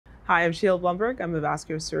Hi, I'm Sheila Blumberg. I'm a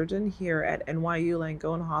vascular surgeon here at NYU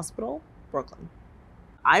Langone Hospital, Brooklyn.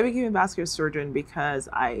 I became a vascular surgeon because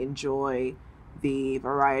I enjoy the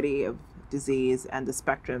variety of disease and the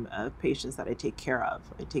spectrum of patients that I take care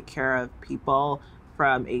of. I take care of people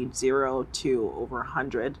from age 0 to over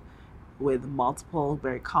 100 with multiple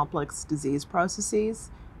very complex disease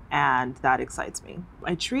processes, and that excites me.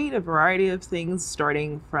 I treat a variety of things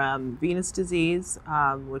starting from venous disease,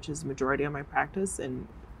 which is the majority of my practice, and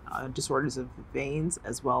disorders of the veins,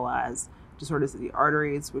 as well as disorders of the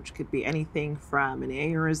arteries, which could be anything from an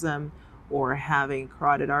aneurysm or having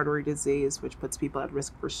carotid artery disease, which puts people at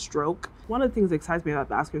risk for stroke. One of the things that excites me about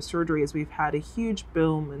vascular surgery is we've had a huge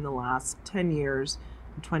boom in the last 10 years,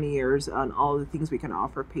 20 years on all the things we can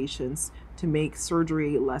offer patients to make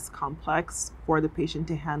surgery less complex for the patient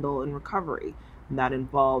to handle in recovery. And that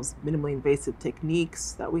involves minimally invasive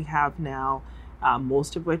techniques that we have now,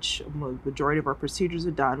 most of which, the majority of our procedures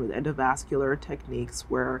are done with endovascular techniques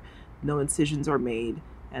where no incisions are made,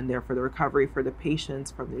 and therefore the recovery for the patients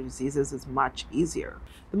from their diseases is much easier.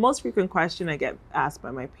 The most frequent question I get asked by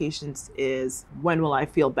my patients is, when will I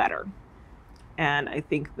feel better? And I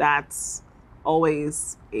think that's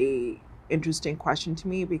always a interesting question to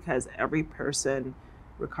me because every person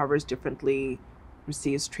recovers differently,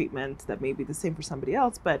 receives treatment that may be the same for somebody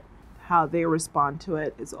else, but how they respond to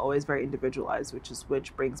it is always very individualized,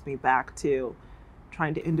 which brings me back to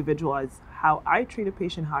trying to individualize how I treat a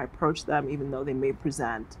patient, how I approach them, even though they may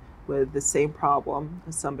present with the same problem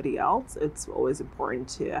as somebody else. It's always important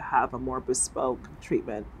to have a more bespoke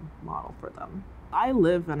treatment model for them. I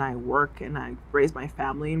live and I work and I raise my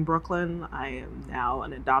family in Brooklyn. I am now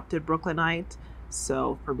an adopted Brooklynite.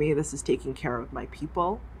 So for me, this is taking care of my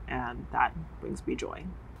people, and that brings me joy.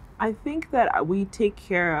 I think that we take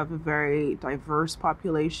care of a very diverse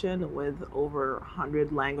population with over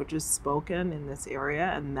 100 languages spoken in this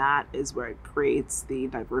area, and that is where it creates the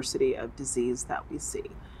diversity of disease that we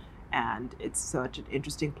see. And it's such an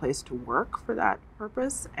interesting place to work for that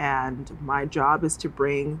purpose. And my job is to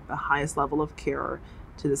bring the highest level of care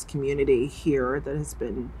to this community here that has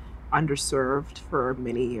been underserved for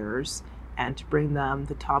many years, and to bring them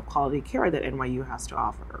the top quality care that NYU has to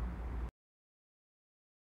offer.